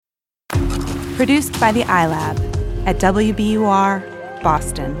Produced by the iLab at WBUR,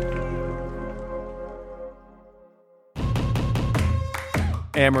 Boston.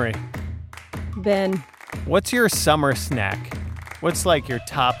 Amory. Ben. What's your summer snack? What's like your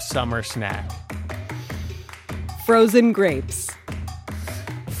top summer snack? Frozen grapes.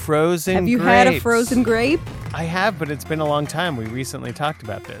 Frozen grapes. Have you had a frozen grape? I have, but it's been a long time. We recently talked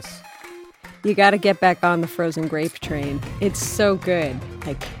about this. You got to get back on the frozen grape train. It's so good.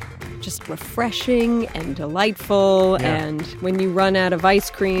 Like, just refreshing and delightful. Yeah. And when you run out of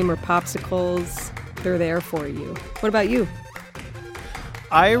ice cream or popsicles, they're there for you. What about you?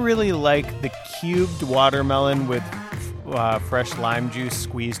 I really like the cubed watermelon with fresh lime juice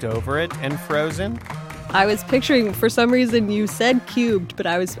squeezed over it and frozen. I was picturing, for some reason you said cubed, but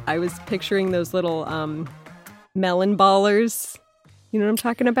I was picturing those little melon ballers. You know what I'm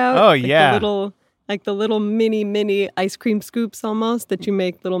talking about? Oh, like yeah. The little mini ice cream scoops almost that you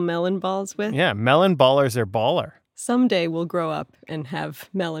make little melon balls with. Yeah, melon ballers are baller. Someday we'll grow up and have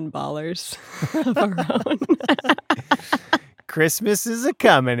melon ballers of our own. Christmas is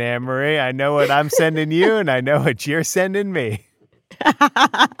a-coming, Amory. I know what I'm sending you, and I know what you're sending me.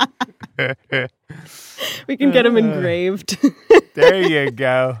 We can get them engraved. There you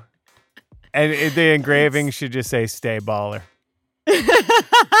go. And the engraving should just say, stay baller.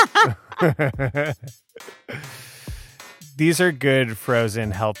 These are good frozen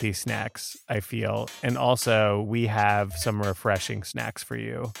healthy snacks, I feel. And also we have some refreshing snacks for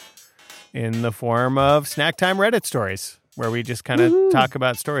you in the form of Snack Time Reddit stories, where we just kind of talk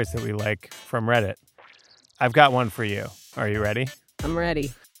about stories that we like from Reddit. I've got one for you. Are you ready? I'm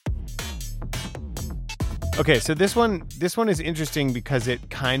ready. Okay, so this one is interesting because it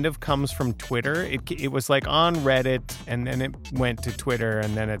kind of comes from Twitter. It was like on Reddit, and then it went to Twitter,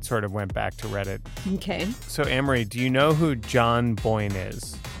 and then it sort of went back to Reddit. Okay. So, Amory, do you know who John Boyne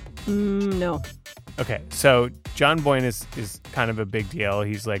is? No. Okay, so John Boyne is kind of a big deal.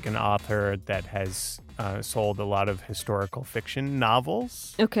 He's like an author that has sold a lot of historical fiction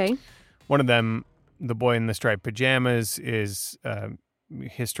novels. Okay. One of them, The Boy in the Striped Pajamas, is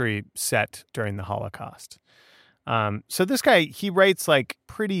history set during the Holocaust. So this guy, he writes like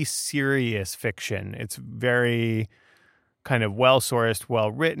pretty serious fiction. It's very kind of well-sourced,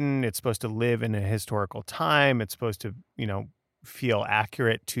 well-written. It's supposed to live in a historical time. It's supposed to, feel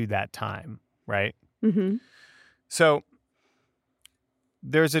accurate to that time, right? Mm-hmm. So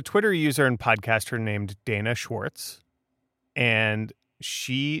there's a Twitter user and podcaster named Dana Schwartz, and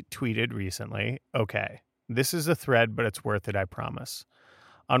she tweeted recently, okay, this is a thread, but it's worth it, I promise.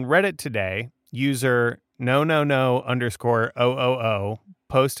 On Reddit today, user no_000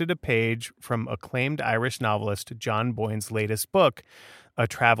 posted a page from acclaimed Irish novelist John Boyne's latest book, A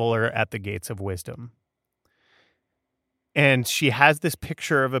Traveler at the Gates of Wisdom. And she has this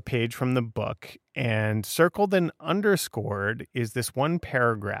picture of a page from the book, and circled and underscored is this one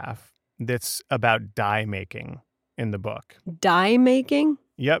paragraph that's about dye making in the book. Dye making?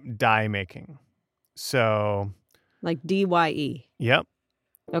 Yep, dye making. So... like DYE? Yep.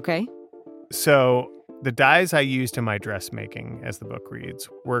 Okay. So the dyes I used in my dressmaking, as the book reads,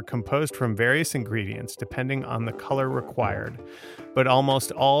 were composed from various ingredients depending on the color required, but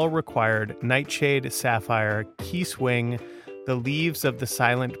almost all required nightshade, sapphire, keyswing, the leaves of the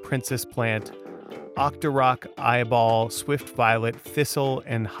silent princess plant, octorock eyeball, swift violet, thistle,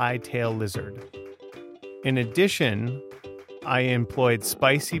 and high-tail lizard. In addition, I employed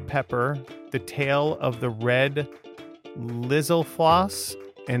spicy pepper, the tail of the red Lizalfloss,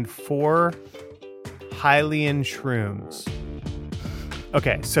 and 4 Hylian shrooms.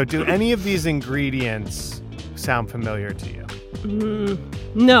 Okay, so do any of these ingredients sound familiar to you?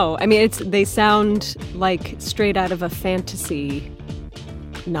 No, I mean, they sound like straight out of a fantasy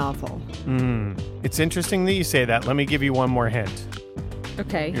novel. It's interesting that you say that. Let me give you one more hint.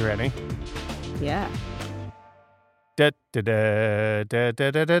 Okay. You ready? Yeah. Da da da da da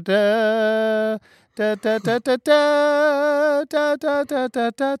da da da. Da da da da da da da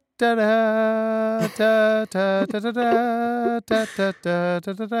da da da da da da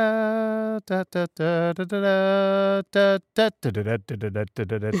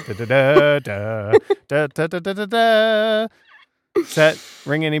da da. Does that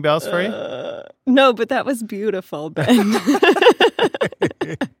ring any bells for you? No, but that was beautiful, Ben.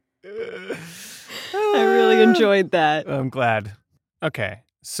 I really enjoyed that. I'm glad. Okay,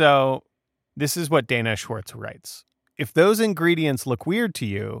 so this is what Dana Schwartz writes. If those ingredients look weird to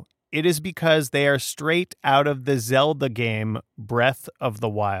you, it is because they are straight out of the Zelda game Breath of the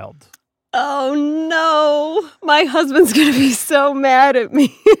Wild. Oh, no. My husband's going to be so mad at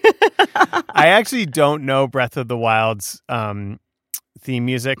me. I actually don't know Breath of the Wild's theme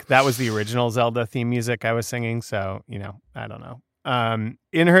music. That was the original Zelda theme music I was singing. So, I don't know.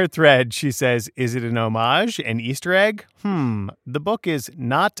 In her thread, she says, is it an homage, an Easter egg? The book is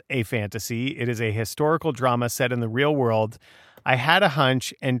not a fantasy. It is a historical drama set in the real world. I had a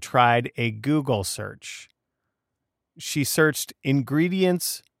hunch and tried a Google search. She searched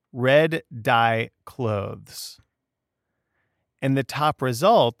ingredients, red dye clothes. And the top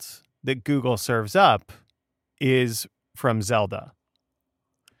result that Google serves up is from Zelda.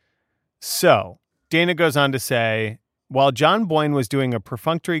 So Dana goes on to say, while John Boyne was doing a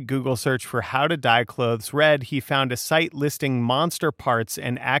perfunctory Google search for how to dye clothes red, he found a site listing monster parts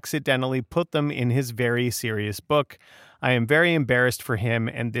and accidentally put them in his very serious book. I am very embarrassed for him,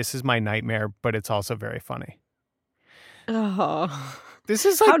 and this is my nightmare, but it's also very funny. Oh, this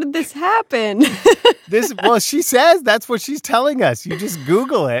is like, how did this happen? Well, she says that's what she's telling us. You just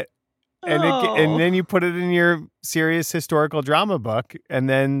Google it, and then you put it in your serious historical drama book, and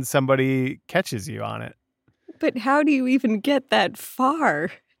then somebody catches you on it. But how do you even get that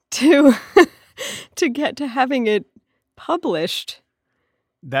far to get to having it published?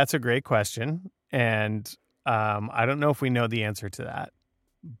 That's a great question. And I don't know if we know the answer to that.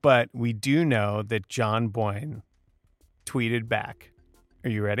 But we do know that John Boyne tweeted back. Are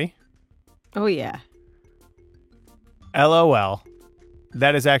you ready? Oh, yeah. LOL.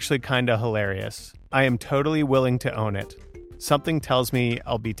 That is actually kind of hilarious. I am totally willing to own it. Something tells me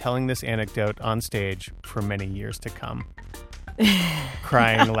I'll be telling this anecdote on stage for many years to come.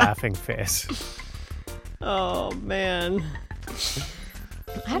 Crying, laughing face. Oh, man.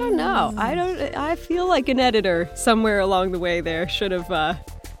 I don't know. I feel like an editor somewhere along the way there should have...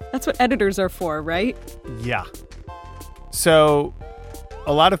 that's what editors are for, right? Yeah. So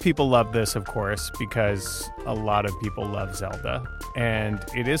a lot of people love this, of course, because a lot of people love Zelda. And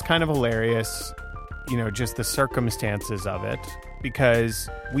it is kind of hilarious, just the circumstances of it, because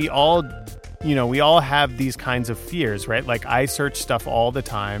we all have these kinds of fears, right? Like I search stuff all the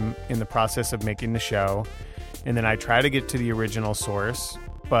time in the process of making the show, and then I try to get to the original source,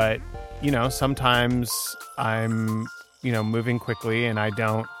 but, sometimes I'm, moving quickly and I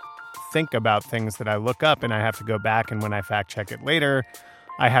don't think about things that I look up, and I have to go back, and when I fact check it later,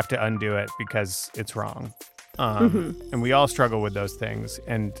 I have to undo it because it's wrong. And we all struggle with those things.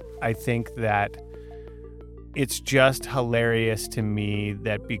 And I think that it's just hilarious to me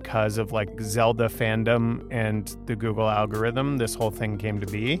that because of like Zelda fandom and the Google algorithm, this whole thing came to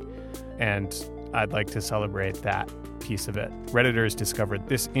be. And I'd like to celebrate that piece of it. Redditors discovered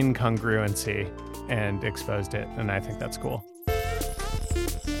this incongruency and exposed it. And I think that's cool.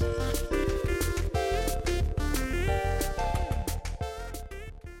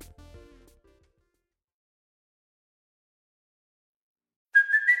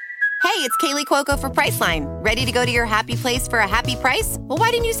 Hey, it's Kaylee Cuoco for Priceline. Ready to go to your happy place for a happy price? Well, why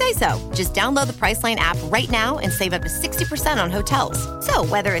didn't you say so? Just download the Priceline app right now and save up to 60% on hotels. So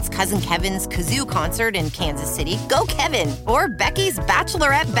whether it's Cousin Kevin's Kazoo Concert in Kansas City, go Kevin, or Becky's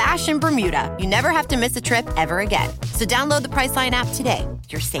Bachelorette Bash in Bermuda, you never have to miss a trip ever again. So download the Priceline app today.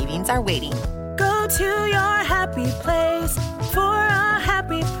 Your savings are waiting. Go to your happy place for a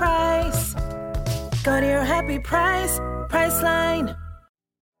happy price. Go to your happy price, Priceline.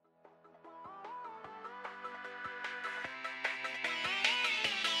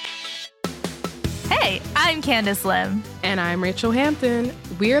 Hey, I'm Candace Lim. And I'm Rachel Hampton.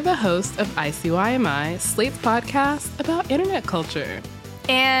 We're the hosts of ICYMI, Slate's podcast about internet culture.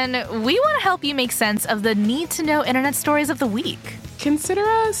 And we want to help you make sense of the need-to-know internet stories of the week. Consider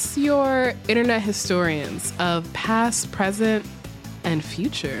us your internet historians of past, present, and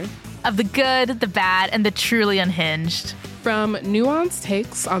future. Of the good, the bad, and the truly unhinged. From nuanced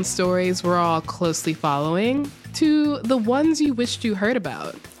takes on stories we're all closely following to the ones you wished you heard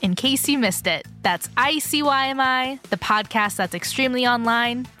about. In case you missed it, that's ICYMI, the podcast that's extremely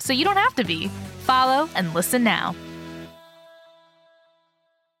online, so you don't have to be. Follow and listen now.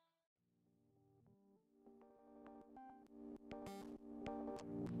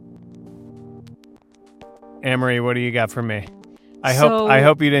 Amory, what do you got for me? I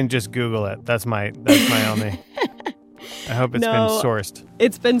hope you didn't just Google it. That's my only. I hope it's been sourced.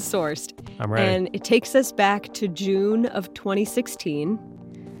 It's been sourced. I'm ready. And it takes us back to June of 2016,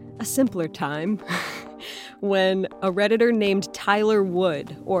 a simpler time, when a Redditor named Tyler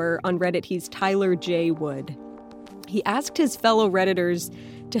Wood, or on Reddit he's Tyler J. Wood, he asked his fellow Redditors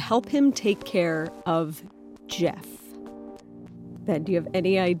to help him take care of Jeff. Ben, do you have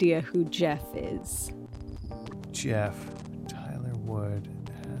any idea who Jeff is? Jeff. Tyler Wood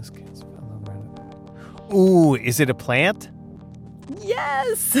asked his fellow Redditor. Ooh, is it a plant?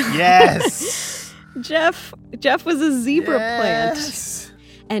 Yes! Yes! Jeff was a zebra plant.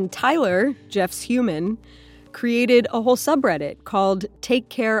 And Tyler, Jeff's human, created a whole subreddit called Take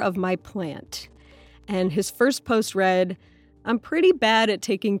Care of My Plant. And his first post read, "I'm pretty bad at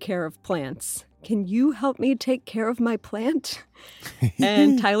taking care of plants. Can you help me take care of my plant?"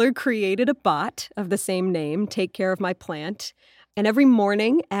 And Tyler created a bot of the same name, Take Care of My Plant. And every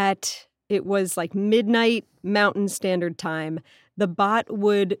morning it was like midnight Mountain Standard Time, the bot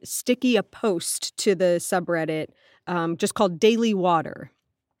would sticky a post to the subreddit just called Daily Water.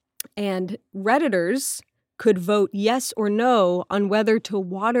 And Redditors could vote yes or no on whether to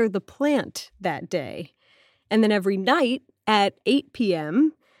water the plant that day. And then every night at 8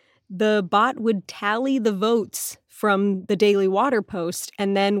 p.m., the bot would tally the votes from the Daily Water post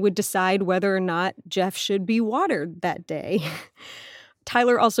and then would decide whether or not Jeff should be watered that day.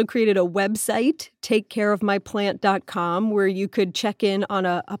 Tyler also created a website, takecareofmyplant.com, where you could check in on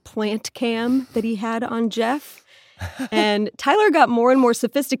a plant cam that he had on Jeff. And Tyler got more and more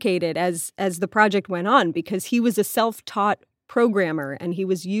sophisticated as the project went on because he was a self-taught programmer and he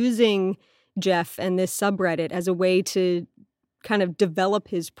was using Jeff and this subreddit as a way to kind of develop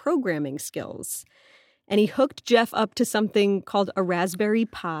his programming skills. And he hooked Jeff up to something called a Raspberry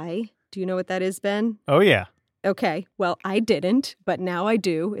Pi. Do you know what that is, Ben? Oh, yeah. Okay, well, I didn't, but now I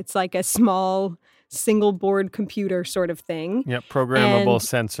do. It's like a small single board computer sort of thing. Yep, programmable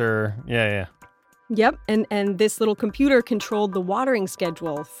sensor. Yeah. Yep, and this little computer controlled the watering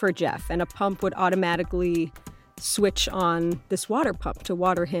schedule for Jeff, and a pump would automatically switch on this water pump to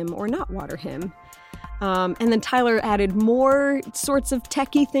water him or not water him. And then Tyler added more sorts of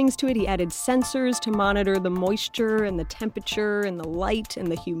techie things to it. He added sensors to monitor the moisture and the temperature and the light and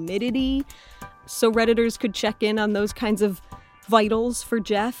the humidity, so Redditors could check in on those kinds of vitals for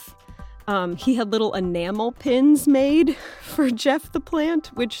Jeff. He had little enamel pins made for Jeff the plant,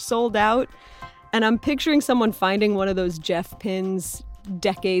 which sold out. And I'm picturing someone finding one of those Jeff pins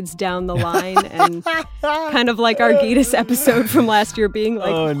decades down the line and kind of like our Gitas episode from last year being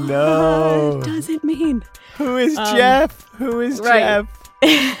like, oh no, what does it mean? Who is Jeff? Who is Jeff?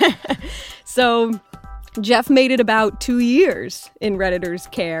 So Jeff made it about 2 years in Redditor's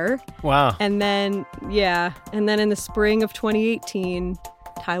care. Wow. And then in the spring of 2018,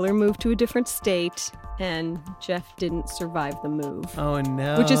 Tyler moved to a different state and Jeff didn't survive the move. Oh,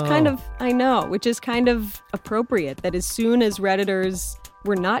 no. Which is kind of appropriate that as soon as Redditors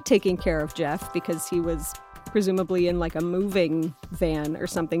were not taking care of Jeff because he was presumably in like a moving van or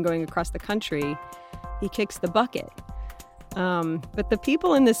something going across the country, he kicks the bucket. But the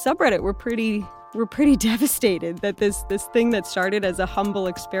people in this subreddit were pretty devastated that this thing that started as a humble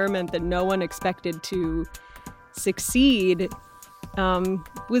experiment that no one expected to succeed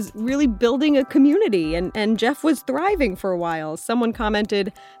was really building a community, and Jeff was thriving for a while. Someone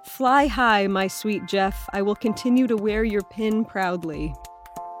commented, "Fly high, my sweet Jeff. I will continue to wear your pin proudly."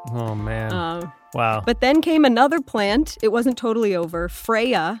 Oh, man. Wow. But then came another plant. It wasn't totally over.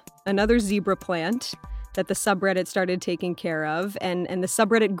 Freya, another zebra plant that the subreddit started taking care of, and the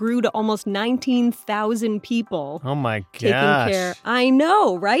subreddit grew to almost 19,000 people. Oh, my gosh. Taking care. I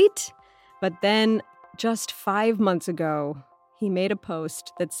know, right? But then just 5 months ago, he made a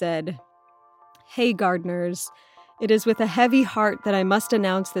post that said, "Hey gardeners, it is with a heavy heart that I must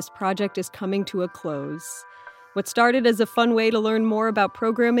announce this project is coming to a close. What started as a fun way to learn more about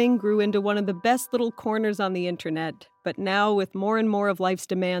programming grew into one of the best little corners on the internet, but now with more and more of life's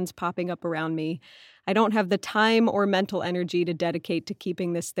demands popping up around me, I don't have the time or mental energy to dedicate to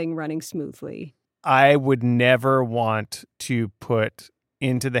keeping this thing running smoothly." I would never want to put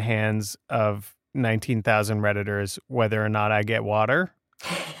into the hands of 19,000 Redditors whether or not I get water.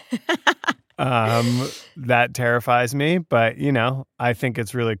 That terrifies me, but I think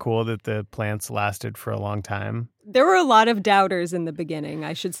it's really cool that the plants lasted for a long time. There were a lot of doubters in the beginning,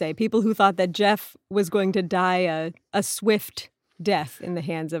 I should say. People who thought that Jeff was going to die a swift death in the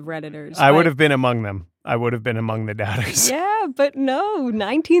hands of Redditors. I would have been among them. I would have been among the doubters. Yeah, but no,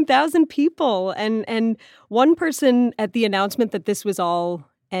 19,000 people. And one person at the announcement that this was all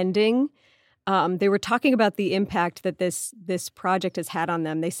ending, they were talking about the impact that this project has had on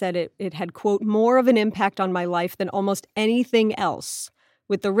them. They said it had, quote, "more of an impact on my life than almost anything else.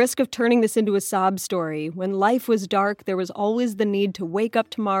 With the risk of turning this into a sob story, when life was dark, there was always the need to wake up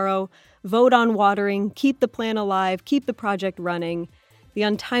tomorrow, vote on watering, keep the plant alive, keep the project running. The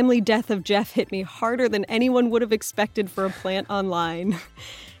untimely death of Jeff hit me harder than anyone would have expected for a plant online.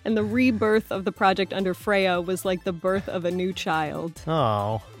 And the rebirth of the project under Freya was like the birth of a new child."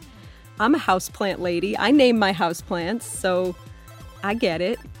 Oh. I'm a houseplant lady. I name my houseplants, so I get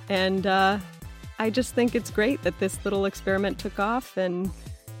it. And I just think it's great that this little experiment took off. And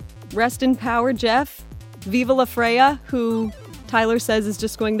rest in power, Jeff. Viva la Freya, who Tyler says is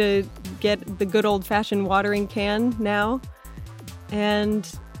just going to get the good old-fashioned watering can now. And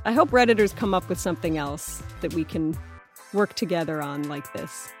I hope Redditors come up with something else that we can work together on like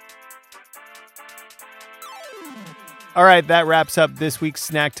this. All right, that wraps up this week's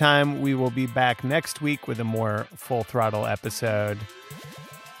Snack Time. We will be back next week with a more full-throttle episode.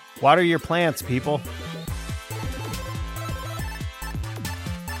 Water your plants, people.